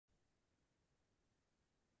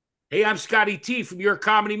Hey, I'm Scotty T from Your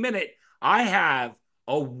Comedy Minute. I have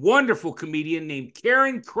a wonderful comedian named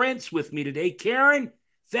Karen Krents with me today. Karen,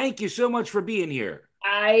 thank you so much for being here.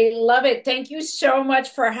 I love it. Thank you so much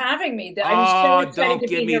for having me. I'm so Oh, excited don't to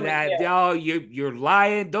give be me here with that. you. Oh, you're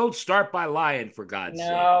lying. Don't start by lying, for God's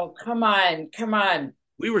sake. No, come on, come on.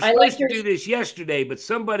 We were I like supposed to your. do this yesterday, but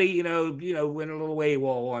somebody, went a little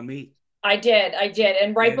AWOL on me. I did,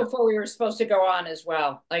 and right Yeah, before we were supposed to go on as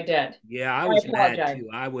well, I did. yeah, I I was mad apologize. too.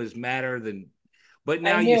 I was madder than. But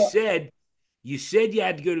I now you knew. said you said you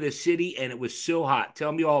had to go to the city, and it was so hot.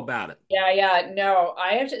 Tell me all about it. Yeah, yeah. No,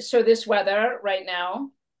 I have to. So this weather right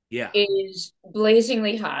now Yeah. is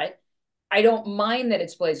blazingly hot. I don't mind that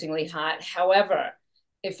it's blazingly hot. However,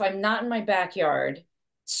 if I'm not in my backyard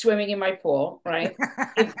swimming in my pool, right?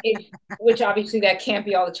 If which obviously that can't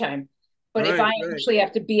be all the time. But if Right, I right. actually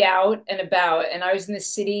have to be out and about, and I was in the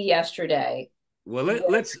city yesterday, Well,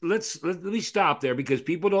 let me stop there because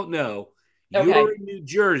people don't know you're okay, in New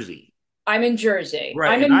Jersey, I'm in Jersey. right?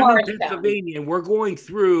 I'm And in I'm in Morristown. Pennsylvania, and we're going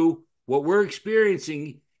through what we're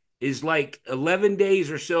experiencing is like 11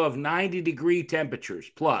 days or so of 90-degree temperatures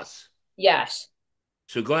plus. Yes.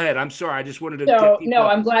 So go ahead. I'm sorry. I just wanted to get So people no,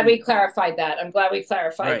 up I'm to glad we speed. clarified that. I'm glad we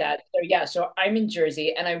clarified Right. that. So yeah, so I'm in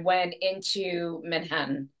Jersey and I went into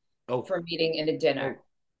Manhattan Oh, for a meeting and a dinner. oh,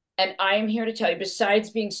 And I am here to tell you,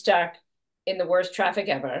 besides being stuck in the worst traffic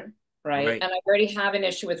ever, right? right. And I already have an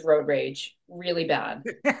issue with road rage really bad.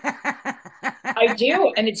 I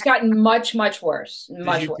do. And it's gotten much, much worse,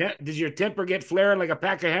 much worse. Does your temper get flaring like a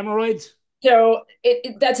pack of hemorrhoids? So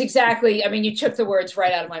that's exactly, I mean, you took the words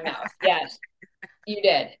right out of my mouth. Yes, you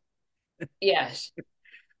did. Yes.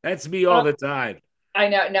 That's me all Uh, the time. I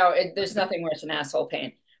know. No, there's nothing worse than asshole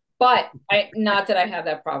pain. But not that I have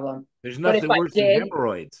that problem. There's But if nothing I worse than did,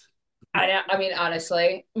 hemorrhoids. I mean,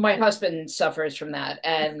 honestly, my husband suffers from that,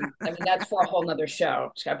 and I mean that's for a whole nother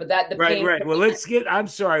show, Scott. But that the Right, pain right. from Well, I'm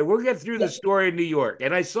sorry. We'll get through the that, story in New York.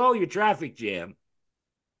 And I saw your traffic jam.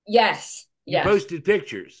 yes, You yes, posted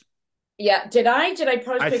pictures. yeah. Did I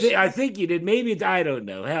post pictures? I think you did. Maybe I don't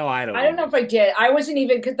know. Hell, I don't I don't know even. if I did. I wasn't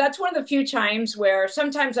even because that's one of the few times where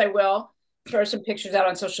sometimes I will throw some pictures out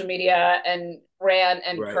on social media and rant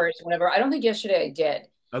and Right. curse, whatever. I don't think yesterday I did,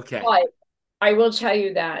 Okay. but I will tell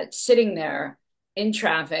you that sitting there in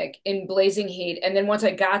traffic in blazing heat, and then once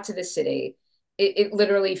I got to the city, it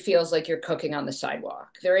literally feels like you're cooking on the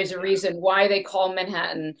sidewalk. There is a Yeah. reason why they call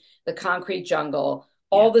Manhattan the concrete jungle.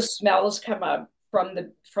 Yeah. All the smells come up from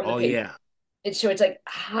the Oh pavement. yeah. So it's like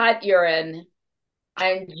hot urine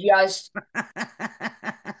and just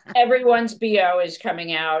everyone's BO is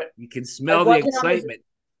coming out. You can I smell the wasn't on the excitement.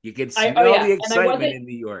 You can I oh smell yeah, the and I excitement wasn't in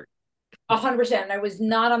New York. 100%. And I was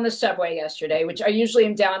not on the subway yesterday, which I usually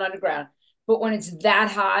am down underground. But when it's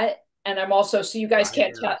that hot, and I'm also, so you guys I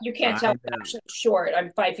can't tell, know. you can't tell I I'm know. actually short.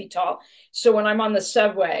 I'm 5 feet tall. So when I'm on the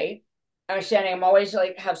subway, I'm standing, I'm always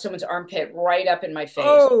like have someone's armpit right up in my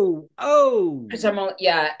face Oh, oh. because I'm on,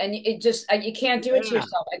 yeah. And it just, you can't do it to Yeah.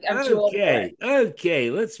 yourself. I'm too old for it. Okay.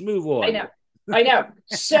 Okay. Let's move I on. know. I know.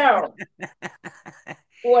 So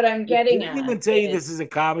what I'm Did getting at anyone tell you is, this is a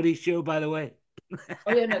comedy show, by the way?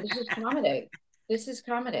 oh yeah, no, this is comedy. This is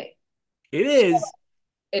comedy. It So is.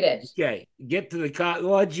 it is. Okay. Get to the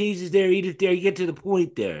Oh, Jesus, there. Eat it there. You get to the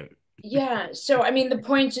point there. Yeah. So, I mean, the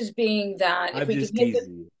point is being that if I'm we can just hit the,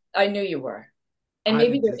 teasing you. I knew you were. And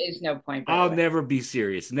maybe I'm there just, is no point, by the I'll way. never be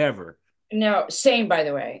serious. Never. No, same, by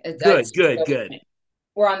the way. Good, good, good.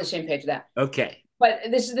 We're on the same page with that. Okay.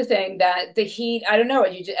 But this is the thing that the heat, I don't know,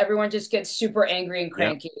 everyone just gets super angry and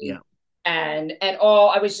Yep. Yep. cranky. And all,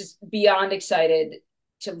 I was just beyond excited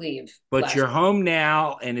to leave But last you're home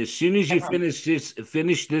now, and as soon as you night.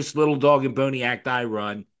 finish this little dog and pony act I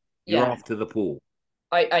run, you're Yeah, off to the pool.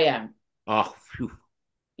 I am. Oh, phew.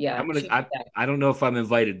 Yeah. I'm gonna. I don't know if I'm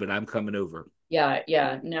invited, but I'm coming over. Yeah.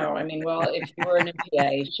 Yeah. No, I mean, well, if you were in a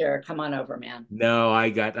PA, sure, come on over, man. No, I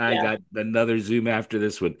Yeah. got another Zoom after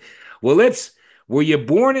this one. Well, let's. Were you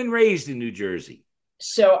born and raised in New Jersey?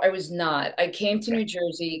 So I was not. I came to Okay. New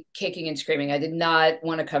Jersey kicking and screaming. I did not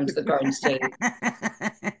want to come to the Garden State.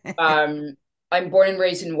 Um, I'm born and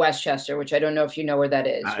raised in Westchester, which I don't know if you know where that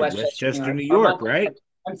is. Westchester, New Westchester, York. New York, Armonk. right?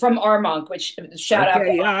 I'm from Armonk, which shout out to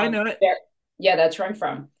Okay, yeah, I Armonk. know it. Yeah, that's where I'm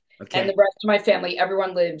from. And the Okay, rest of my family,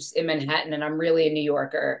 everyone lives in Manhattan, and I'm really a New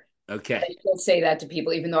Yorker. I okay, still say that to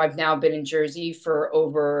people, even though I've now been in Jersey for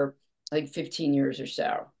over like 15 years or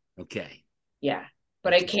so. okay, Yeah.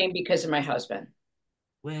 But I okay. came because of my husband,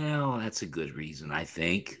 Well, that's a good reason, I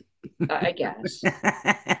think. I guess.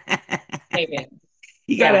 Maybe.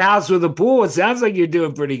 You got a Yeah. house with a pool. It sounds like you're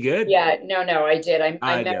doing pretty good. Yeah, no, no, I did. I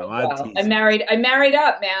I married know. I'm well. teasing. I married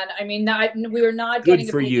up, man. I mean, not we were not Good getting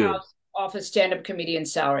a for big you. house. off a stand-up comedian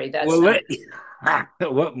salary. Well, That's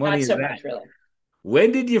what money not is so that? much really.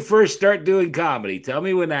 When did you first start doing comedy? Tell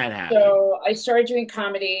me when that happened. So I started doing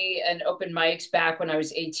comedy and open mics back when I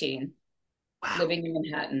was 18, Wow. living in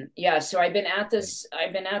Manhattan. Yeah, so I've been at this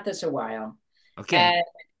a while. Okay.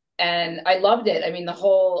 And I loved it. I mean, the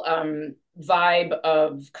whole vibe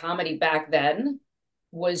of comedy back then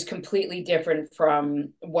was completely different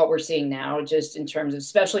from what we're seeing now, just in terms of,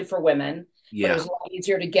 especially for women. But it Yeah. was a lot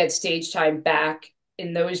easier to get stage time back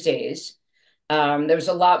in those days. There was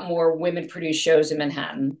a lot more women produced shows in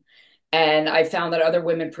Manhattan. And I found that other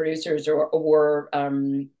women producers were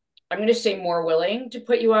I'm going to say more willing to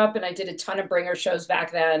put you up. And I did a ton of bringer shows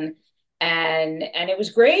back then, and it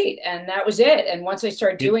was great. And that was it. And once I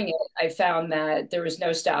started Can- doing it, I found that there was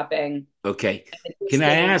no stopping. Okay. At this Can I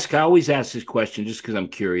stage, ask? I always ask this question just because I'm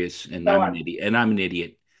curious, and go I'm an on. idiot. And I'm an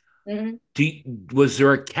idiot. Mhm. Was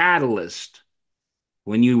there a catalyst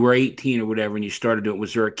when you were 18 or whatever, and you started doing?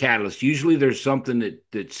 Was there a catalyst? Usually, there's something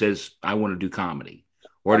that says I want to do comedy,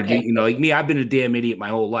 or to do. Okay. Like me, I've been a damn idiot my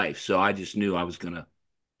whole life, so I just knew I was gonna.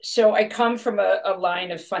 So I come from a line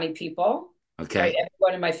of funny people, right? Okay.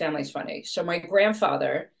 Everyone in my family's funny. So my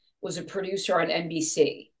grandfather was a producer on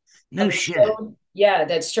NBC No of a shit. show, yeah,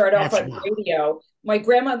 that started off That's on wow. radio. My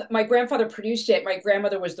grandfather produced it. My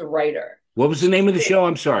grandmother was the writer. What was the So, name of the show?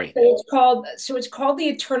 I'm sorry. so it's called The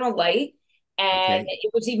Eternal Light, and Okay.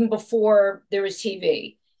 it was even before there was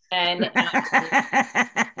TV. And they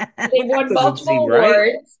Well, that won doesn't seem multiple right.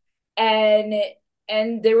 awards,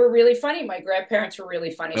 and they were really funny. My grandparents were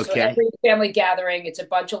really funny. So Okay. every family gathering, it's a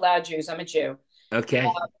bunch of loud Jews. I'm a Jew. Okay.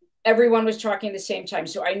 Everyone was talking at the same time,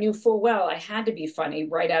 so I knew full well I had to be funny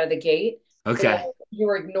right out of the gate, or Okay. you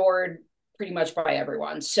were ignored pretty much by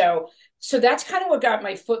everyone. So that's kind of what got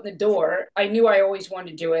my foot in the door. I knew I always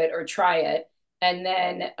wanted to do it or try it, and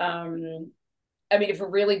then I mean, if we're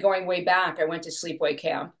really going way back, I went to sleepaway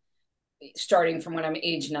camp starting from when I'm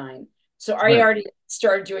age 9. So I Right. already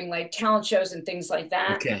started doing like talent shows and things like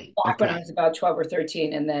that Okay. back when I Okay. was about 12 or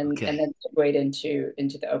 13, and Okay. then segued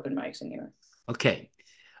into the open mics in New York. Okay.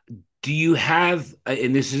 Do you have,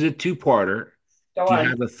 and this is a two-parter, Go do you on.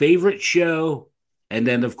 have a favorite show and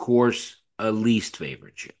then, of course, a least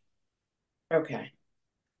favorite show? Okay.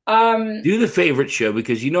 Um, Do the favorite show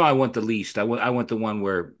because I want the least. I want the one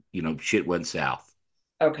where, shit went south.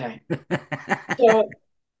 okay. So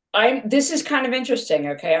this is kind of interesting.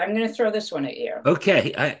 Okay. I'm going to throw this one at you.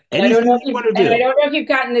 Okay. And I don't Anything know if you you've, want to and I do. don't know if you've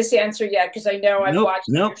gotten this answer yet, because I know I've Nope. watched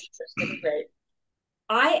your Nope. show. It's going to be great.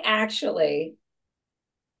 I actually,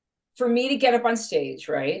 for me to get up on stage,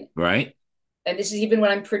 right? Right. And this is even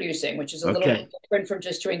when I'm producing, which is a little bit Okay. different from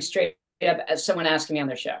just doing straight up as someone asking me on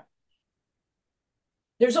their show.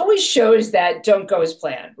 There's always shows that don't go as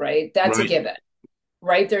planned, right? That's a Right. given,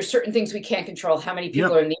 right? There's certain things we can't control, how many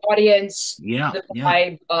people are Yep. in the audience, Yeah. the Yeah.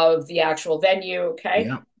 vibe of the actual venue, okay?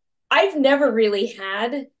 Yeah. I've never really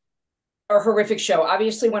had a horrific show.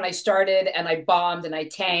 Obviously, when I started and I bombed and I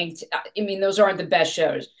tanked, I mean, those aren't the best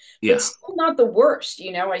shows, but Yeah. still not the worst.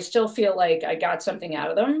 I still feel like I got something out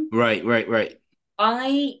of them. Right. Right. Right.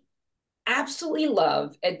 I absolutely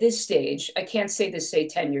love at this stage, I can't say this, say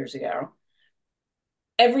 10 years ago,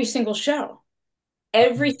 every single show.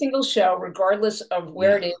 Every single show, regardless of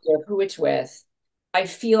where Yeah. it is or who it's with, I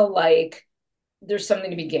feel like there's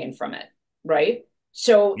something to be gained from it, right?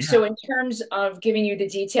 So Yeah. in terms of giving you the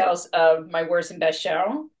details of my worst and best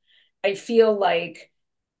show, I feel like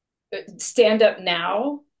stand up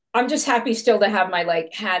now. I'm just happy still to have my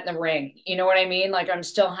like hat in the ring. You know what I mean? Like I'm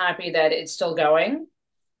still happy that it's still going.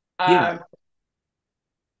 Yeah. Um,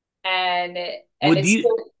 and Well, it's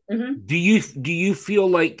still. Mhm. do you feel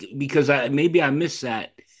like because maybe I missed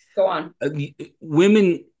that Go on. uh,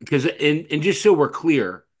 women because and just so we're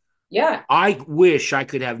clear, Yeah, I wish I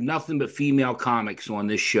could have nothing but female comics on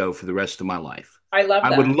this show for the rest of my life. I love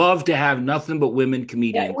I would that. love to have nothing but women Yeah,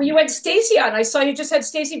 comedians. well, you had Stacy on. I saw you just had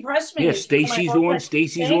Stacy Pressman, Yeah, who's one of my Stacy's on. all-time.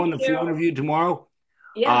 Stacy's Thank on the full you. interview tomorrow.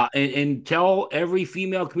 Yeah, And tell every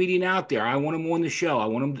female comedian out there, I want them on the show. I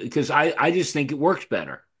want them because I just think it works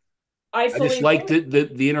better. I I fully just like agree.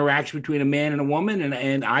 the interaction between a man and a woman,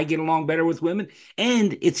 and I get along better with women.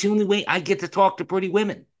 And it's the only way I get to talk to pretty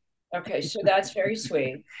women. Okay, so that's very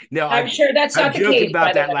sweet. No, I'm sure that's I'm not the joking case, by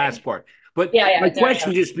about the that way. last part. But Yeah, my yeah, no, question,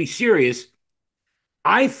 no. just be serious.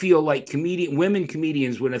 I feel like women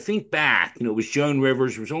comedians, when I think back, it was Joan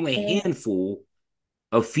Rivers, there was only a Mhm. handful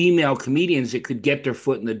of female comedians that could get their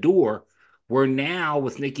foot in the door. Where now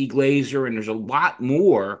with Nikki Glazer and there's a lot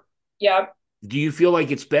more. Yep. Do you feel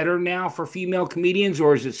like it's better now for female comedians,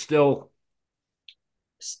 or is it still?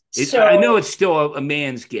 I know So it's still a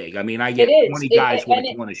man's gig. I mean, I it get is, 20 guys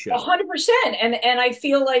and want a a show. 100%. And I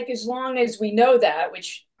feel like as long as we know that,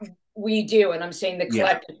 which we do, and I'm saying the Yeah.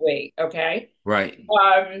 collective weight, okay. Right.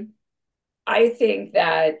 Um, I think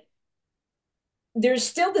that there's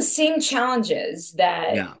still the same challenges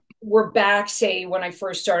that Yeah. were back, say, when I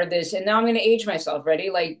first started this, and now I'm going to age myself, ready?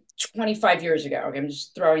 Like 25 years ago. Okay, I'm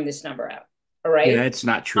just throwing this number out. All Yeah, right. it's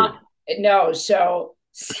not Uh, true. no, so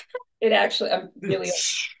it actually, I'm really,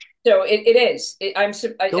 so it is.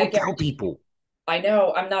 I Don't tell guarantee. people. I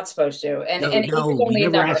know I'm not supposed to, No, and age is no, you only a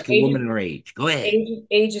never number. ask a woman her age. Go ahead.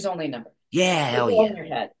 Age is only a number. Yeah, It's hell all yeah. in your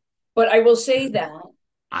head. But I will say that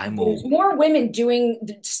I'm there's old. more women doing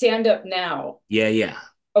stand up now. Yeah, yeah,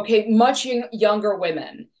 Okay, much younger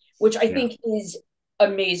women, which I yeah, think is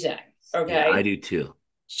amazing. yeah. I Okay, do too.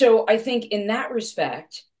 so I think in that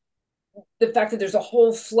respect, the fact that there's a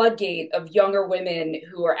whole floodgate of younger women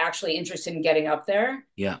who are actually interested in getting up there,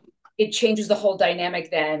 Yeah, it changes the whole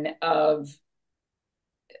dynamic then of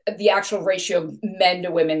the actual ratio of men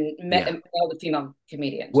to women, yeah. male to female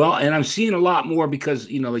comedians. Well, and I'm seeing a lot more because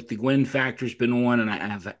like the Gwen Factor's been on, and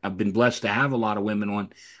I've been blessed to have a lot of women on. Well,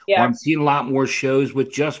 Yeah, I'm seeing a lot more shows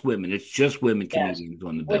with just women. It's just women yes. comedians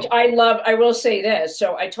on the Which bill. I love. I will say this.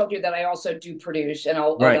 So I told you that I also do produce, and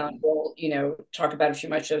Right. we'll talk about a few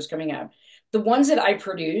of my shows coming out. The ones that I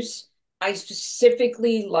produce, I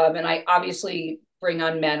specifically love, and I obviously bring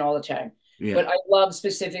on men all the time, Yeah. but I love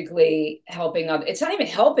specifically helping other. It's not even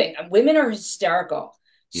helping. Women are hysterical.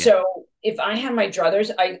 Yeah. So if I had my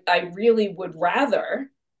druthers, I really would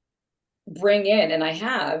rather bring in, and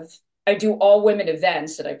I do all women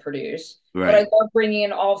events that I produce, but I Right. love bringing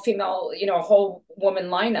in all female, a whole woman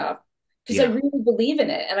lineup because I Yeah. really believe in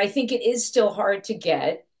it. And I think it is still hard to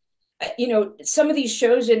get, some of these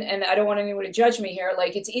shows, and I don't want anyone to judge me here.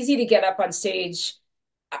 Like it's easy to get up on stage,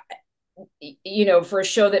 for a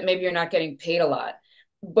show that maybe you're not getting paid a lot.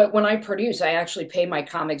 But when I produce, I actually pay my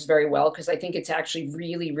comics very well because I think it's actually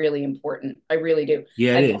really, really important. I really do.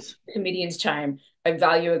 Yeah, I it value is. a comedian's time. I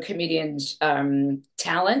value a comedian's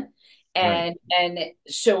talent, Right. and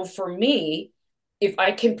so for me, if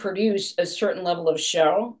I can produce a certain level of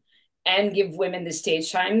show and give women the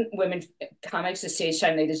stage time, women comics the stage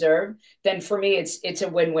time they deserve, then for me, it's a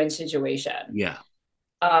win-win situation. Yeah.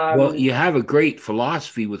 Well, Um, you have a great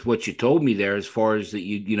philosophy with what you told me there, as far as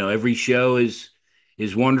that every show is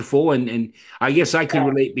wonderful, and I guess I could yeah,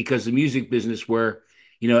 relate because the music business where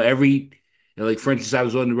like for instance, I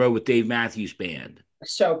was on the road with Dave Matthews Band,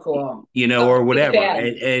 so cool. or Big whatever,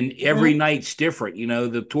 fan. and every Mhm. night's different.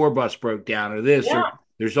 The tour bus broke down or this or Yeah,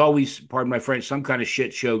 there's always, pardon my French, some kind of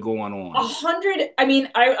shit show going a on. hundred. I mean,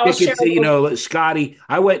 I'll share Tickets, a little. Scotty.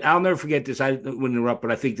 I'll never forget this. I wouldn't interrupt,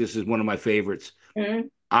 but I think this is one of my favorites. Mhm.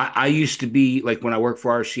 I used to be like when I worked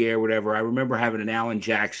for RCA or whatever. I remember having an Alan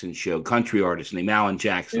Jackson show, country artist named Alan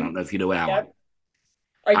Jackson. I don't Mhm. know if you know Alan. Yep,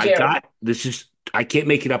 I I do. got this is I can't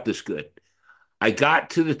make it up this good. I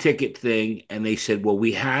got to the ticket thing and they said, "Well,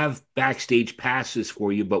 we have backstage passes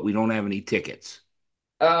for you, but we don't have any tickets."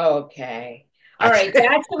 Okay. All I right, said,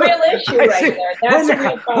 that's a real issue I right said, there. That's a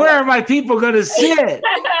real where problem. are my people going to sit?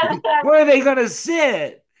 Where are they going to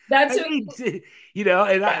sit? That's I a mean,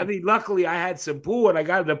 and I yeah, mean, luckily I had some pool and I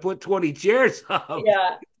got to put 20 chairs up.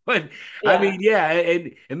 yeah, But I yeah. mean, yeah,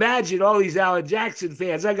 and imagine all these Alan Jackson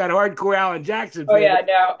fans. I got hardcore Alan Jackson Oh fans. yeah,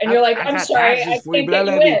 no. And I, you're like, I I'm got sorry, passes I for you, can't but I get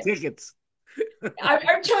don't you have any in. tickets.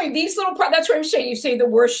 I'm telling you, these little. That's what I'm saying. You say the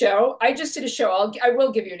worst show. I just did a show. I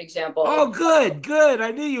will give you an example Oh, of. good, good.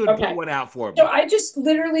 I knew you would pull Okay, one out for so me. I just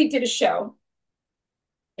literally did a show.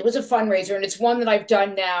 It was a fundraiser, and it's one that I've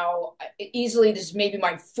done now easily. This is maybe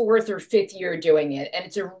my fourth or fifth year doing it, and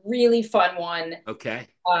it's a really fun one Okay.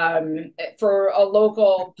 for a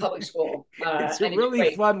local public school, It's a and it's really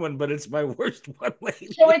great. fun one, but it's my worst one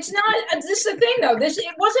So lately. it's not. This is the thing, though. This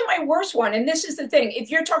it wasn't my worst one, and this is the thing. If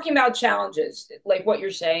you're talking about challenges, like what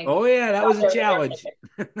you're saying, Oh, yeah, that was a challenge.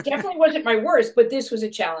 definitely wasn't my worst, but this was a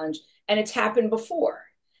challenge, and it's happened before.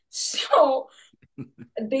 So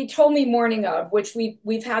they told me morning of, which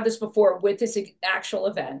we've had this before with this actual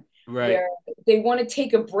event, Right. where they want to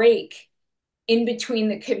take a break in between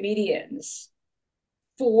the comedians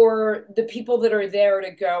for the people that are there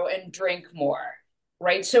to go and drink more,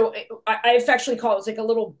 right? So I affectionately call it, it's like a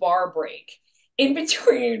little bar break in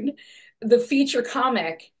between the feature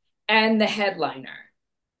comic and the headliner.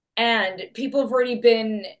 And people have already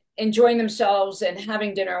been enjoying themselves and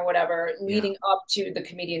having dinner or whatever Yeah. leading up to the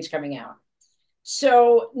comedians coming out.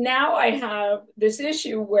 So now I have this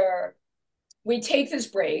issue where we take this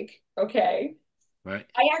break, okay? Right.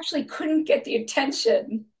 I actually couldn't get the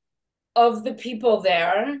attention of the people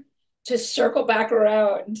there to circle back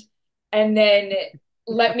around and then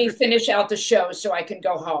let me finish out the show so I can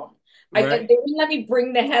go home. They Right. didn't let me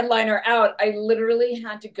bring the headliner out. I literally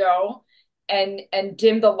had to go and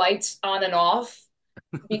dim the lights on and off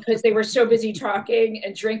because they were so busy talking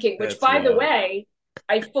and drinking, which That's by the wild. way,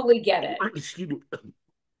 I fully get it. Excuse me.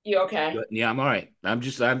 You okay? Yeah, I'm all right. I'm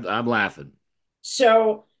laughing.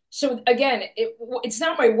 So again, it's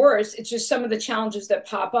not my worst. It's just some of the challenges that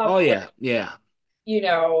pop Oh up where, yeah, yeah,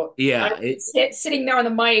 I'm yeah. It, sitting there on the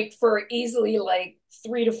mic for easily like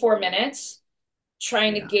 3 to 4 minutes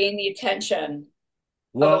trying to yeah. gain the attention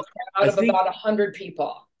of a Well, crowd I of think about 100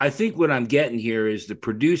 people. I think what I'm getting here is the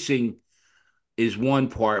producing is one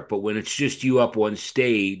part, but when it's just you up on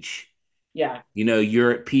stage, Yeah,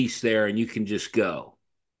 you're at peace there and you can just go.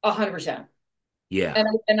 100%. Yeah.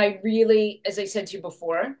 And I really, as I said to you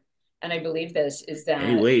before, and I believe this is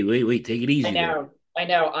Hey, that wait. Take it I easy there. know, I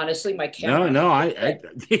know. Honestly, my No, camera. no, I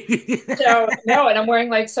So no, and I'm wearing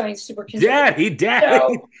like something super conservative. Daddy,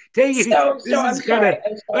 So take it. so This is I'm kind sorry. of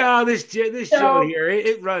I'm sorry. well, this show So here,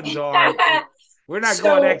 it runs all right. We're not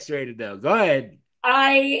going so X-rated though. Go ahead.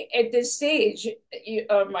 I, at this stage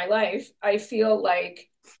of my life, I feel like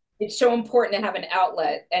it's so important to have an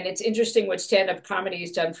outlet. And it's interesting what stand-up comedy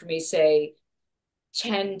has done for me, say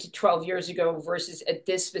 10 to 12 years ago versus at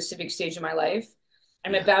this specific stage of my life.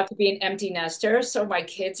 I'm Yeah, about to be an empty nester, so my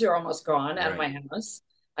kids are almost gone out of my right. house.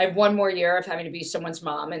 I have one more year of having to be someone's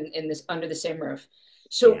mom in this under the same roof.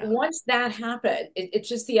 So Yeah, once that happened, it's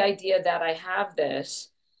just the idea that I have this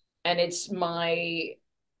and it's my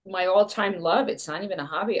all-time love. It's not even a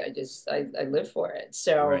hobby. I live for it.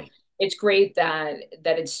 So right, it's great that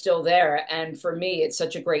it's still there. And for me, it's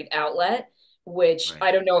such a great outlet, which right.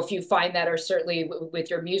 I don't know if you find that, or certainly with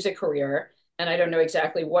your music career. And I don't know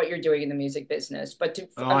exactly what you're doing in the music business, but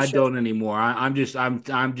Oh, I'm I sure. don't anymore. I'm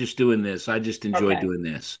just doing this. I just enjoy Okay. doing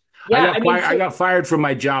this. I Yeah. got I mean, fired. I so, got fired from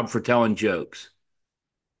my job for telling jokes.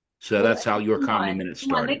 So well, that's how your come comedy on, minute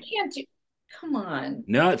come on. They started. can't do, come on.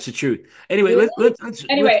 No, it's the truth. Anyway, Really? let's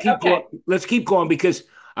Anyway, keep going. okay. Let's keep going because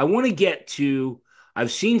I want to get to.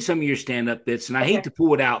 I've seen some of your stand-up bits, and I hate Okay. to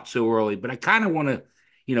pull it out so early, but I kind of want to,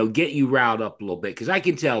 get you riled up a little bit because I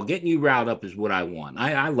can tell getting you riled up is what I want.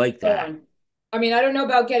 I like Go that. on. I mean, I don't know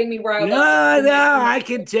about getting me riled up. No, no, I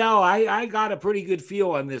can tell. I got a pretty good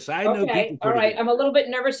feel on this. I know Okay, people all pretty right. good. I'm a little bit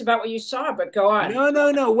nervous about what you saw, but go on. No,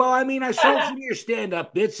 no, no. Well, I mean, I saw some of your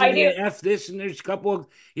stand-up bits, I and do. you f this, and there's a couple of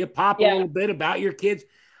you pop a Yeah, little bit about your kids,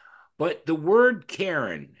 but the word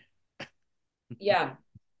Karen. yeah.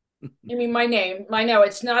 You mean my name? I know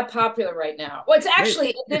it's not popular right now. Well, it's actually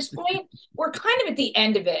at this point, we're kind of at the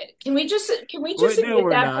end of it. Can we just No, admit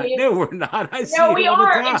we're that, not. please? No, we're not. I see No, it we all the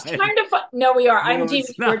are. It's time. time to no, we are. I'm No, deeming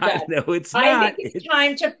it's we're not. done. No, it's I not. think it's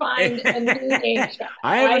time to find a new name, Scott.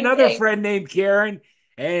 I have I another think friend named Karen,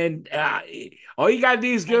 and all you got to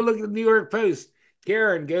do is go look at the New York Post.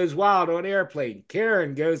 Karen goes wild on airplane.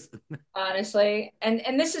 Karen goes. honestly,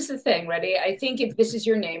 and this is the thing, ready? I think if this is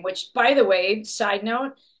your name, which by the way, side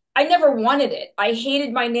note, I never wanted it. I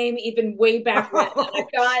hated my name even way back when. And Oh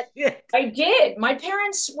shit! I did. My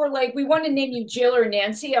parents were like, we want to name you Jill or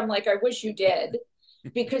Nancy. I'm like, I wish you did.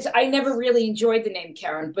 Because I never really enjoyed the name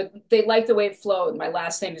Karen, but they liked the way it flowed. My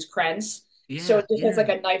last name is Krents. So Yeah, it just has yeah, like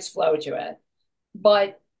a nice flow to it.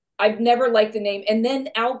 But I've never liked the name. And then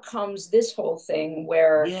out comes this whole thing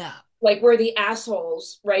where, yeah. like, we're the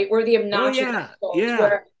assholes, right? We're the Oh obnoxious yeah, assholes. yeah.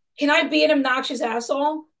 Where can I be an obnoxious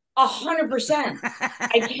asshole? 100%.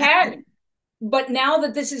 I can. But now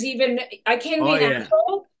that this is even, I can Oh be an yeah.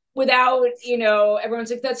 asshole without,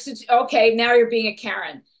 everyone's like, that's okay. Now you're being a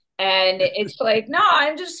Karen. And it's like, no,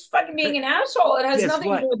 I'm just fucking being an asshole. It has Guess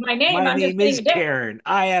nothing to do what? with my name. My I'm just name being is a dick. Karen.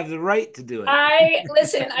 I have the right to do it. I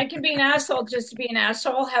listen, I can be an asshole just to be an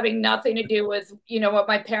asshole, having nothing to do with, what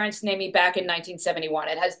my parents named me back in 1971.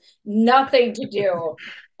 It has nothing to do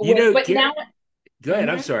with, but Karen. now, Go ahead.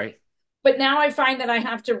 I'm Mhm. sorry. But now I find that I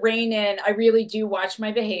have to rein in. I really do watch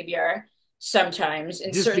my behavior sometimes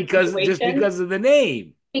in certain Just situations because of the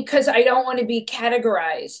name. because I don't want to be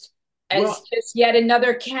categorized as Well, just yet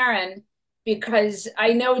another Karen because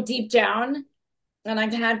I know deep down, and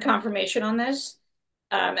I've had confirmation on this,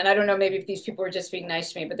 and I don't know, maybe if these people are just being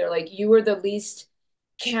nice to me, but they're like, you are the least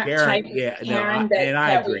Karen, type of yeah, no, Karen and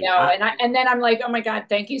I that we agree. know. And then I'm like, oh my God,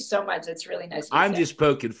 thank you so much. It's really nice of you to I'm say. just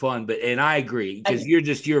poking fun, and I agree because And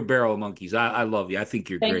you're a barrel of monkeys. I love you. I think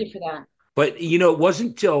you're thank great. you for that. But it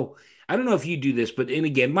wasn't till I don't know if you do this, but and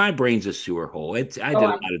again, my brain's a sewer hole. I Oh, did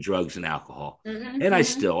a lot of drugs and alcohol, and hmm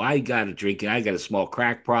I got a drinking. I got a small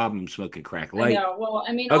crack problem. I'm smoking crack I light. know. Well,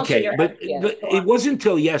 I mean, also Okay, you're but yeah, go it on. wasn't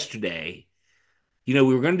until yesterday. We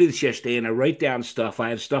were going to do this yesterday, and I write down stuff. I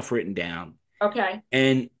have stuff written down, Okay.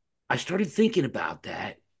 and I started thinking about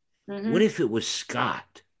that. What Hmm. if it was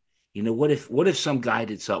Scott? What if some guy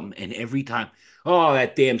did something and every time, oh,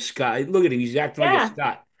 that damn Scott, look at him, he's acting like a Yeah.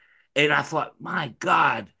 Scott. And I thought, my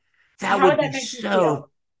God, that How would would be that make you feel?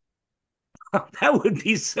 so, that would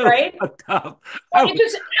be so Right? fucked up. Well, I it would,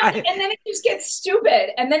 just, I, and then it just gets stupid.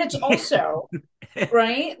 And then it's also,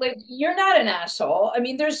 right? Like you're not an asshole. I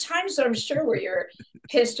mean, there's times that I'm sure where you're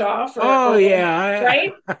pissed off oh or whatever, yeah,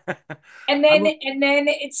 right? I'm a, And then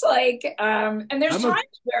it's like, and there's I'm a,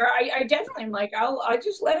 times where I definitely am like, I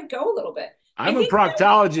just let it go a little bit. I I'm a think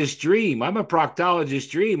proctologist dream. I'm a proctologist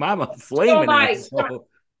dream. I'm a so am flaming I. So asshole.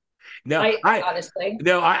 No, I honestly,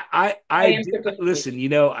 no, I am so listen.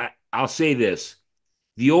 confused. I'll say this: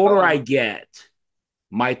 the Go older on. I get,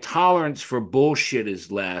 my tolerance for bullshit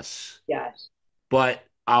is less. Yes. But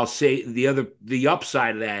I'll say the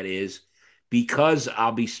upside of that is because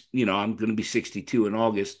I'm going to be 62 in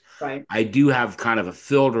August. Right. I do have kind of a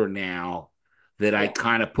filter now that I Yeah.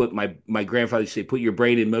 kind of put my grandfather used to say, put your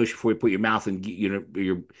brain in motion before you put your mouth in,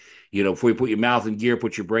 before you put your mouth in gear,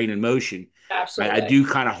 put your brain in motion. I Absolutely. do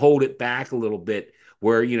kind of hold it back a little bit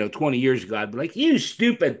where, 20 years ago, I'd be like, you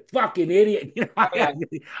stupid fucking idiot. Oh yeah.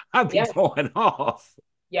 I'd be Yeah. going off.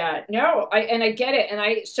 Yeah, no, I get it.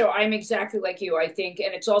 And so I'm exactly like you, I think.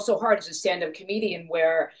 And it's also hard as a stand-up comedian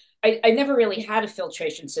where I never really had a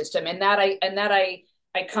filtration system. And I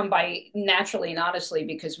come by naturally and honestly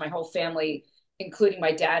because my whole family, including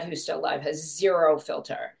my dad who's still alive, has zero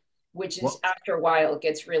filter, which is Well, after a while it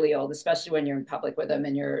gets really old, especially when you're in public with him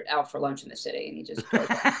and you're out for lunch in the city and he just goes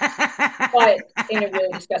off. But in a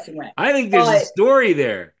really disgusting way. I think there's a But story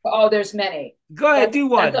there. oh, there's many. Go ahead, do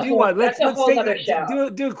one, do one. That's a Let's whole take other that. show.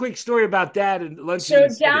 Do a quick story about dad and lunch in So the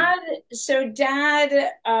city.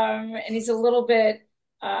 dad, and he's a little bit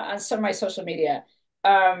on some of my social media.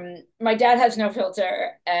 My dad has no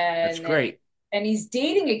filter, That's great. and he's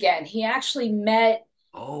dating again. He actually met,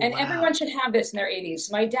 Oh and everyone wow. should have this in their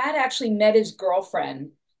 80s. My dad actually met his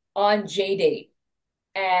girlfriend on JDate,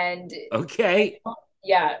 and Okay.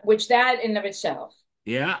 yeah, which that in of itself.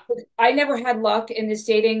 Yeah. I never had luck in this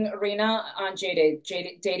dating arena on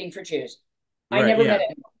JDate, dating for Jews. I Right. never met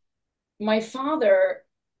Yeah. it. My father,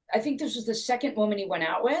 I think this was the second woman he went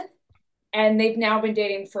out with, and they've now been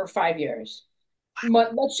dating for 5 years.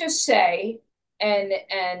 But let's just say, and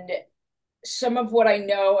some of what I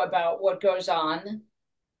know about what goes on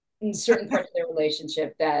in certain parts of their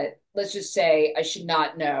relationship that let's just say I should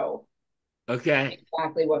not know Okay.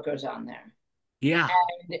 exactly what goes on there. Yeah.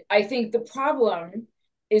 And I think the problem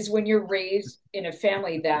is when you're raised in a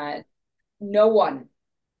family that no one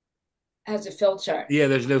has a filter. Yeah.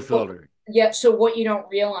 There's no Well, filter. yeah, so what you don't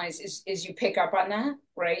realize is you pick up on that,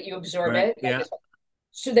 right? You absorb Right. it. I Yeah. guess.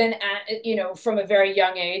 So then, from a very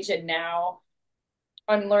young age, and now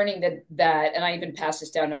unlearning that, and I even pass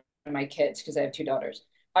this down to my kids because I have two daughters.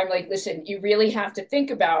 I'm like, listen, you really have to think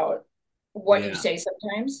about what you Yeah. say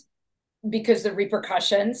sometimes because the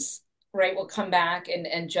repercussions, right, will come back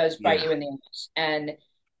and just bite Yeah. you in the ass. And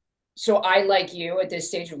so I, like you at this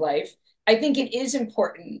stage of life, I think it is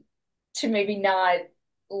important to maybe not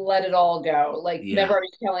let it all go. Like, remember, Yeah. I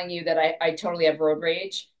was telling you that I totally have road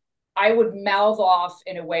rage. I would mouth off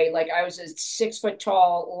in a way like I was a 6 foot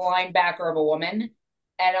tall linebacker of a woman.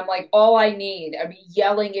 And I'm like, all I need, I'd be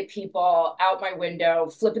yelling at people out my window,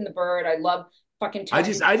 flipping the bird. I love fucking I Tony.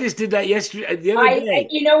 just I just did that yesterday, the other day.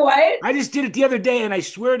 You know what? I just did it the other day, and I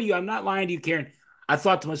swear to you, I'm not lying to you, Karen. I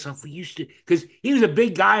thought to myself, we used to, because he was a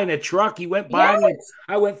big guy in a truck. He went by me, and Yes.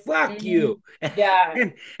 I went, "Fuck Mhm. you," Yeah.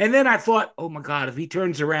 and then I thought, "Oh my God, if he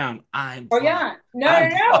turns around, I'm Oh fucked. yeah, no, I'm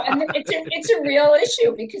no, no, and fucked." it's a real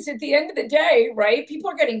issue because at the end of the day, right? People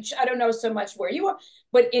are getting. I don't know so much where you are,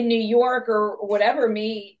 but in New York or whatever.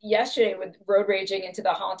 Me yesterday with road raging into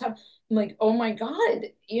the Holland Tunnel, I'm like, oh my God,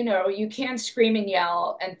 you can't scream and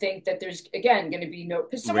yell and think that there's again going to be no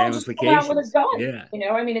because someone will just come out with a Ramifications. gun.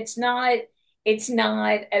 Yeah. I mean, it's not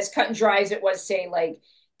as cut and dry as it was say like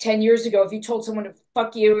 10 years ago. If you told someone to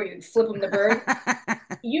fuck you or you flip them the bird,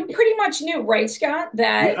 you pretty much knew, right, Scott,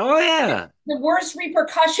 Yeah. that Oh yeah. the worst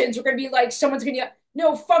repercussions were going to be like someone's going to yell,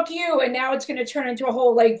 no, fuck you. And now it's going to turn into a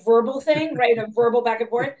whole like verbal thing, right? A verbal back and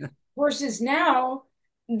forth. Versus now,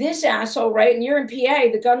 this asshole, right? And you're in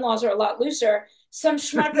PA, the gun laws are a lot looser. Some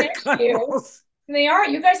schmuck The next to gun you, laws. and they are,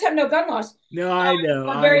 you guys have no gun laws. No, I know.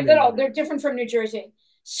 I Very little. know. They're different from New Jersey.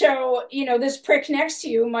 So, this prick next to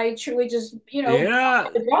you might truly just, Yeah.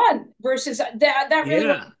 the gun versus that really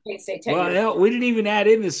was Yeah. the case, say 10 Well, years. hell, we didn't even add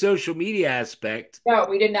in the social media aspect. No,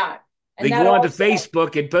 we did not. They And that go onto also,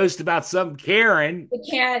 Facebook and post about some Karen. you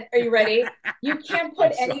can't, are you ready? You can't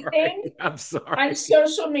put I'm anything sorry. I'm on sorry.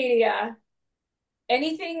 social media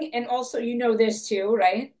anything, and also you know this too,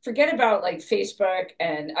 right? Forget about like Facebook,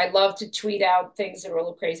 and I love to tweet out things that are a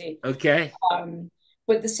little crazy. Okay. Um,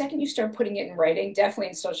 but the second you start putting it in writing, definitely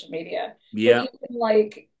in social media, but Yeah. even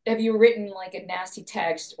like, have you written like a nasty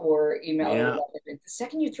text or email or Yeah. whatever? The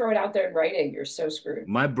second you throw it out there in writing, you're so screwed.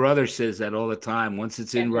 My brother says that all the time. Once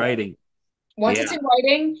it's in Can't do it. writing. Once it's Yeah. in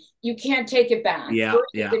writing, you can't take it back. Yeah. Versus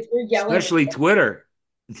Yeah. if you're yelling at Especially Twitter.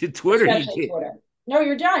 Twitter, you especially get. Twitter. No,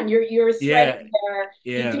 you're done. You're a thread Yeah. there.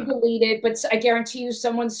 You can Yeah. delete it, but I guarantee you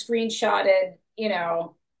someone screenshotted,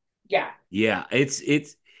 yeah. Yeah.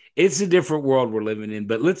 It's a different world we're living in.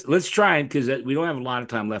 But let's try and because we don't have a lot of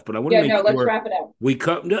time left. But I want to Yeah, make no, let's sure wrap it up. we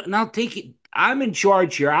cut. No, now take it. I'm in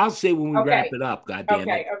charge here. I'll say when we wrap Okay. it up. God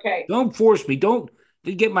damn it! Okay. Don't force me. Don't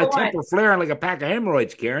get my Go on. temper flaring like a pack of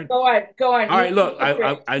hemorrhoids, Karen. Go on. Go on. All right, You look, go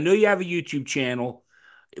first. I know you have a YouTube channel,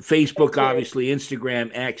 I Facebook, do. obviously,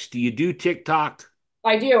 Instagram, X. Do you do TikTok?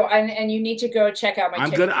 I do. And you need to go check out my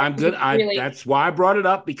I'm good. TikTok I'm because good. it's I really, That's why I brought it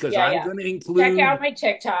up because yeah, yeah. Check out my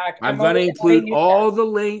TikTok. I'm going to Adding include new stuff. all the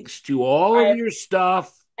links to all of I your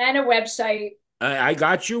stuff. and a website. I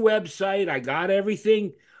got your website. I got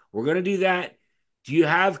everything. We're going to do that. Do you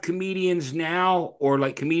have comedians now or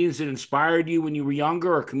like comedians that inspired you when you were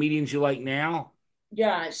younger or comedians you like now?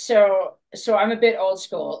 Yeah. So I'm a bit old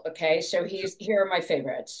school. Okay. So So, here are my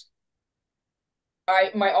favorites. All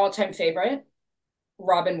right, my all-time favorite,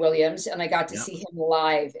 Robin Williams, and I got to yeah. see him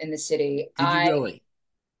live in the city. Did you really?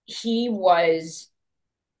 He was,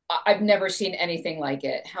 I've never seen anything like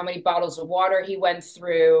it. How many bottles of water he went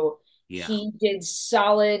through. Yeah. He did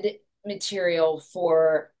solid material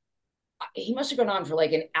for, he must have gone on for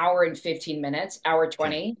like an hour and 15 minutes, hour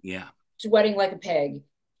Okay. 20, Yeah. sweating like a pig.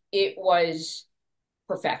 It was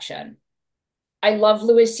perfection. I love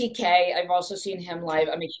Louis C.K. I've also seen him live.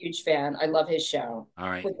 Okay. I'm a huge fan. I love his show, All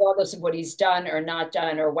right. regardless of what he's done or not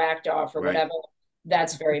done or whacked off or Right. whatever.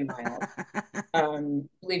 That's very mild.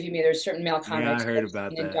 Believe you me, there's certain male Yeah, I comics heard I've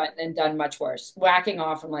about seen that. and done much worse. Whacking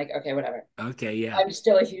off, I'm like, okay, whatever. Okay, yeah. I'm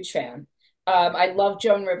still a huge fan. I love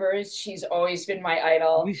Joan Rivers. She's always been my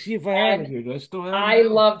Let me idol. see if I have it And here. Do I still have it? I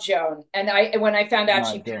love Joan. And when I found No, out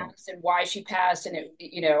I she don't. passed and why she passed, and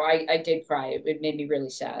I did cry. It made me really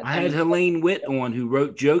sad. I I had mean, Helene Witt on who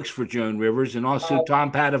wrote jokes for Joan Rivers, and also uh,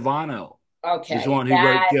 Tom Padovano is okay, on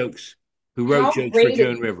that who wrote how jokes for great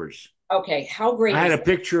Joan is Rivers. okay, how I great had is a that?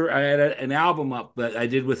 picture. I had an album up that I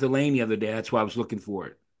did with Elaine the other day. That's why I was looking for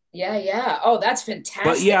it. Yeah, yeah. Oh, that's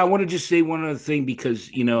But yeah, I fantastic. want to just say one other thing because,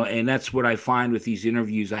 and that's what I find with these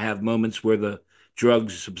interviews. I have moments where the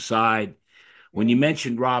drugs subside. When you Mm,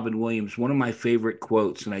 mentioned Robin Williams, one of my favorite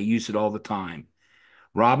quotes, and I use it all the time.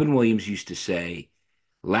 Robin Williams used to say,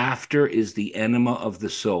 "Laughter is the enema of the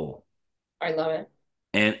soul." I love it.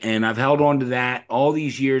 And I've held on to that all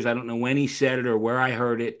these years. I don't know when he said it or where I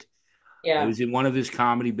heard it. It Yeah. was in one of his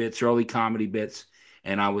comedy bits, early comedy bits,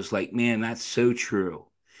 and I was like, man, that's so true.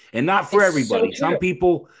 And not for It's so everybody. Some true.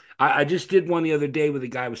 people, I just did one the other day where the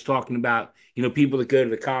guy was talking about, people that go to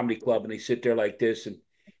the comedy club and they sit there like this and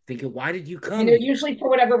thinking, why did you And come they're here? usually, for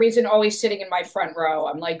whatever reason, always sitting in my front row.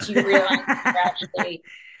 I'm like, do you realize you're actually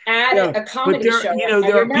at Yeah, a but comedy show right now?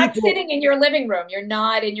 there You're are not people, sitting in your living room. You're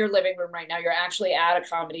not in your living room right now. You're actually at a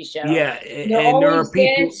comedy show. yeah, And they're and there are always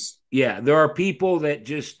people, this. yeah, there are people that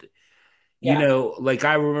just, Yeah, like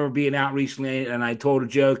I remember being out recently and I told a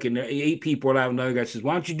joke and 8 people were out. Another guy says,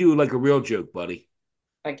 "Why don't you do like a real joke, buddy?"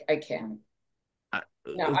 I can. Uh,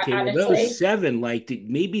 No, okay, well, those honestly, 7 liked it.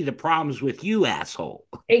 Maybe the problem's with you, asshole.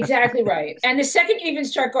 exactly right. And the second you even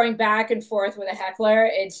start going back and forth with a heckler,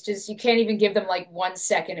 it's just, you can't even give them like 1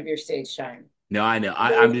 second of your stage time. No, I know.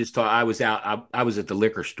 I'm Really? just talking. I was out. I was at the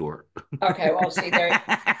liquor store. Okay, well, see, there,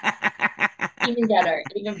 even better,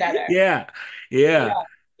 even better. Yeah, yeah. Yeah,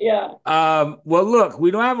 yeah. Well, look,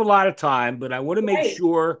 we don't have a lot of time, but I want to make Right.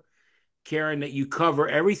 sure, Karen, that you cover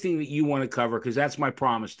everything that you want to cover because that's my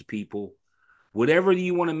promise to people. Whatever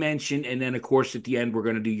you want to mention, and then of course at the end we're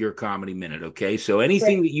going to do your comedy minute. Okay, so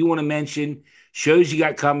anything Great. that you want to mention, shows you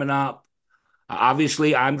got coming up.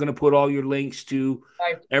 Obviously, I'm going to put all your links to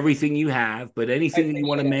I, everything you have, but I anything that you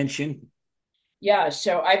want to appreciate it. mention, Yeah,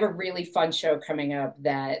 so I have a really fun show coming up,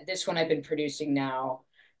 that this one I've been producing now,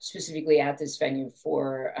 specifically at this venue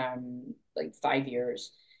for like 5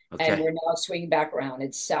 years. And okay, we're now swinging back around.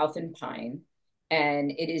 It's South and Pine.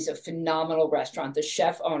 And it is a phenomenal restaurant. The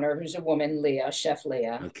chef owner, who's a woman, Leah, Chef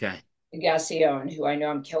Leah okay, Gassione, who I know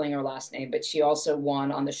I'm killing her last name, but she also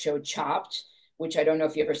won on the show Chopped, which I don't know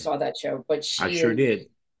if you ever okay. saw that show, but I she sure is did.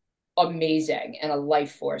 amazing and a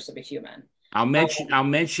life force of a human. Um, I'll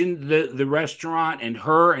mention the restaurant and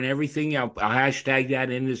her and everything. I'll hashtag that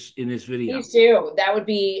in this video. Please do. That would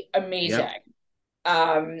be Yep. amazing.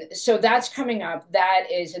 So that's coming up. That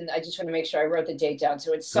is, and I just want to make sure I wrote the date down.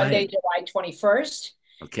 So it's Go Sunday, ahead. July 21st,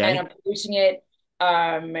 and I'm Okay. producing it.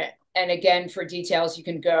 And again, for details, you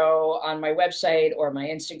can go on my website or my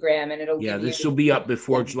Instagram, and it'll Yeah, give you. this will be up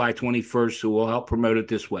before July 21st, so we'll help promote it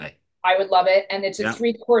this way. I would love it. And it's a Yeah.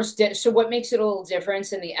 three-course dish. So what makes it a little different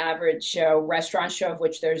than the average show, restaurant show, of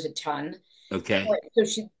which there's a ton. Okay.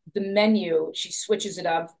 So the menu, she switches it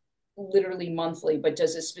up literally monthly, but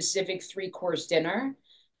does a specific three-course dinner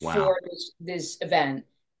Wow. for this event.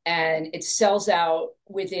 And it sells out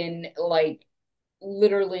within like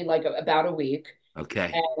literally like about a week.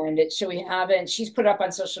 Okay. And so we haven't, she's put up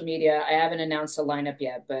on social media. I haven't announced the lineup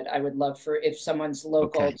yet, but I would love for if someone's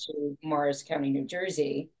local Okay. to Morris County, New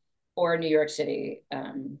Jersey, or New York City,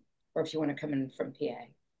 or if you want to come in from PA,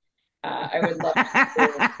 I would love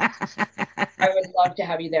to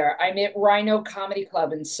have you there. I'm at Rhino Comedy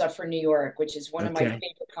Club in Suffern, New York, which is one of my Okay.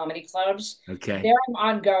 favorite comedy clubs. Okay. There I'm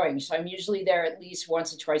ongoing, so I'm usually there at least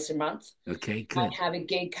once or twice a month. Okay. I Good. have a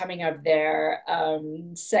gig coming up there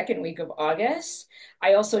second week of August.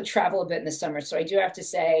 I also travel a bit in the summer, so I do have to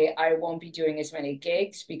say I won't be doing as many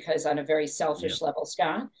gigs because on a very Yeah. selfish level,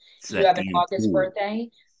 Scott, It's you that have an damn August pool. birthday.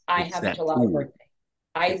 I It's have a that July pool. birthday.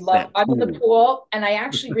 I It's love, that I'm in the pool. pool and I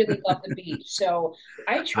actually really love the beach. So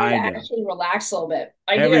I try to I know. actually relax a little bit.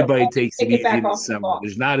 I do. Everybody I'll takes it take it easy back in the off the summer. fall.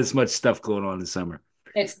 There's not as much stuff going on in the summer.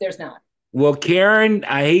 There's not. Well, Karen,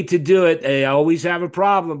 I hate to do it. I always have a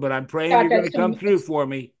problem, but I'm praying Scott, you're going to come through for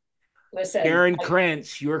me. listen, Karen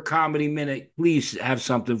Krentz, your comedy minute. Please have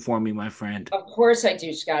something for me, my friend. of course I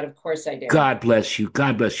do, Scott. Of course I do. God bless you.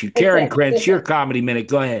 God bless you. Karen Listen, Krentz, your listen. comedy minute.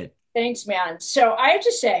 Go ahead. Thanks, man. So I have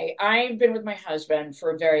to say, I've been with my husband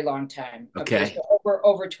for a very long time. Okay, so Okay.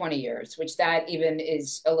 over 20 years, which that even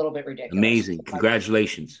is a little bit ridiculous. Amazing.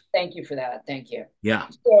 Congratulations. Thank you for that. Thank you. Yeah.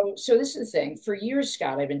 So this is the thing. For years,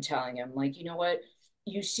 Scott, I've been telling him, like, you know what?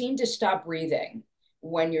 You seem to stop breathing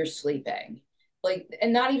when you're sleeping. Like,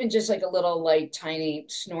 and not even just like a little like tiny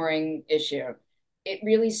snoring issue. It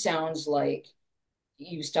really sounds like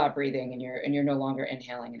you stop breathing and you're no longer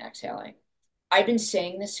inhaling and exhaling. I've been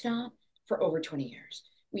saying this, Scott, for over 20 years.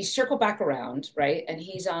 We circle back around, right? And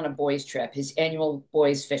he's on a boys' trip, his annual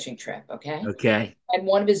boys' fishing trip, okay? Okay. And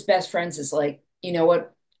one of his best friends is like, you know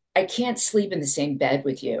what? I can't sleep in the same bed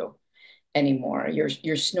with you anymore.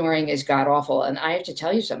 Your snoring is god awful. And I have to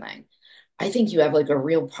tell you something. I think you have like a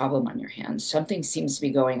real problem on your hands. Something seems to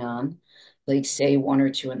be going on, like say 1 or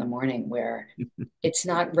 2 in the morning, where it's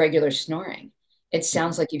not regular snoring. It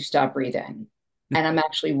sounds like you've stopped breathing. And I'm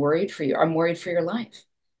actually worried for you. I'm worried for your life.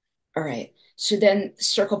 All right. So then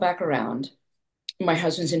circle back around. My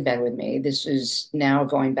husband's in bed with me. This is now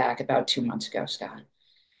going back about 2 months ago, Scott.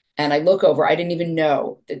 And I look over, I didn't even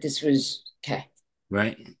know that this was okay.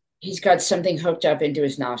 Right. He's got something hooked up into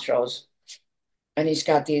his nostrils and he's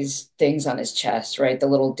got these things on his chest, right? The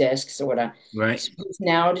little discs or whatever. Right. So he's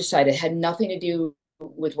now decided it had nothing to do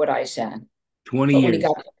with what I said. 20 But when he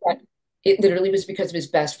years. got it literally was because of his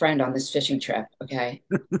best friend on this fishing trip. Okay.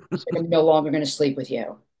 He's like, I'm no longer going to sleep with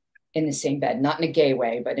you in the same bed, not in a gay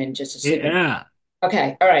way, but in just a sleeping. Yeah.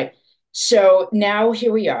 Okay. All right. So now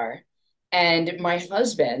here we are. And my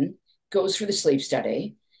husband goes for the sleep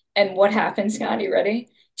study. And what happens, Scott? You ready?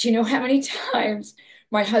 Do you know how many times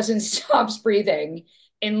my husband stops breathing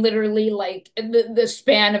in literally like the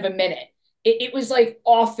span of a minute? It was like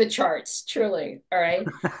off the charts, truly. All right.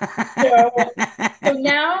 So so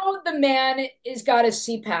now the man has got a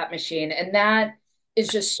CPAP machine, and that is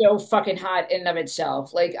just so fucking hot in and of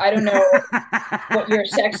itself. Like, I don't know what your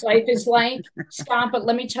sex life is like, Scott, but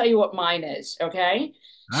let me tell you what mine is, okay?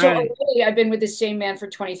 All So right. already I've been with the same man for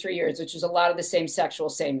 23 years, which is a lot of the same sexual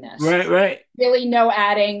sameness. Right. Right. Really no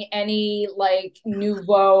adding any like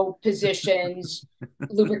nouveau positions,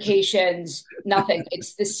 lubrications, nothing.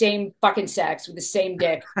 It's the same fucking sex with the same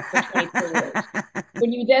dick for 23 years.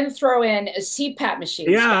 When you then throw in a CPAP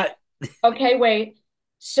machine, Scott, Yeah. okay, wait.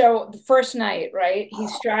 So the first night, right? He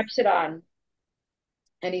straps it on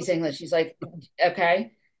and he's English. He's like,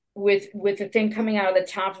 okay, with the thing coming out of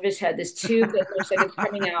the top of his head, this tube that looks like it's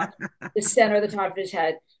coming out the center of the top of his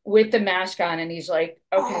head with the mask on, and he's like,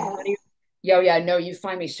 okay, how do you? Yo, yeah, no, you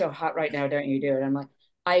find me so hot right now, don't you, dude? I'm like,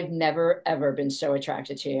 I've never ever been so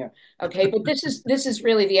attracted to you. Okay, but this is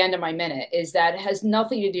really the end of my minute. Is that it has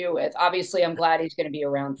nothing to do with. Obviously, I'm glad he's going to be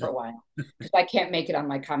around for a while because I can't make it on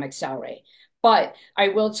my comic salary. But I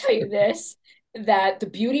will tell you this: that the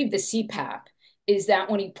beauty of the CPAP is that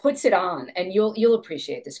when he puts it on, and you'll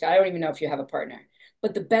appreciate this guy. I don't even know if you have a partner,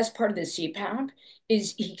 but the best part of the CPAP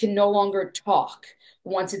is he can no longer talk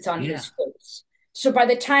once it's on Yeah. his face. So by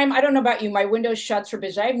the time, I don't know about you, my window shuts for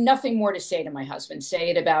business. I have nothing more to say to my husband. Say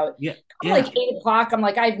it about Yeah, like yeah, 8 o'clock. I'm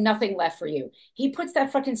like, I have nothing left for you. He puts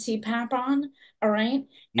that fucking CPAP on, all right?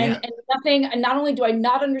 yeah. And nothing, and not only do I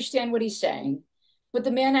not understand what he's saying, but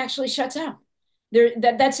the man actually shuts up.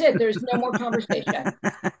 That's it. There's no more conversation.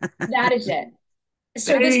 That is it.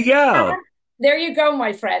 So There this you go. there you go,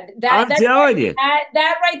 my friend. I'm telling you.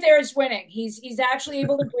 That right there is winning. He's actually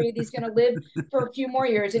able to breathe. He's going to live for a few more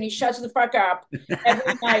years, and he shuts the fuck up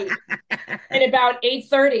every night at about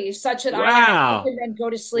 8:30, such that I Wow. can then go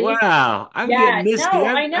to sleep. Wow. I'm getting Yeah, misty. no,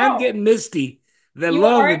 I'm I I'm know. getting misty. The You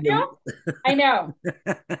love are in you? the I know.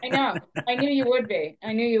 I know. I knew you would be.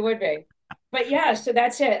 I knew you would be. But yeah, so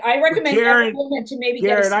that's it. I well, recommend every woman to maybe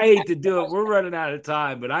get a Karen, I hate CPAP to for their do it. We're husband. running out of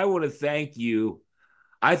time, but I want to thank you.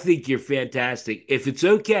 I think you're fantastic. If it's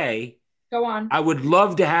okay, Go on. I would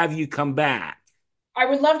love to have you come back. I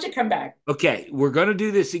would love to come back. Okay, we're going to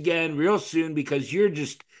do this again real soon because you're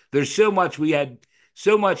just there's so much we had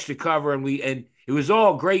so much to cover and it was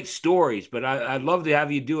all great stories, but I'd love to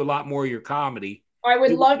have you do a lot more of your comedy. I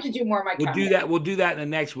would love to do more of my We'll do comedy. that. We'll do that in the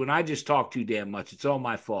next one. I just talk too damn much. It's all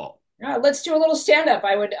my fault. Let's do a little stand up.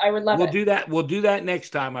 I would love We'll it. do that. We'll do that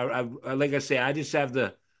next time. Like I say, I just have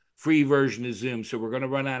the free version of Zoom, so we're going to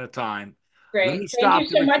run out of time. Let me Great. Thank you stop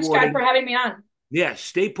the so much, Scott, for recording. having me on. Yeah,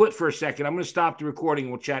 stay put for a second. I'm going to stop the recording.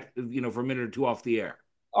 We'll chat, for a minute or two off the air.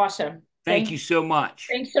 Awesome. Thank you so much.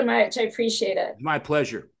 Thanks so much. I appreciate it. It's my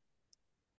pleasure.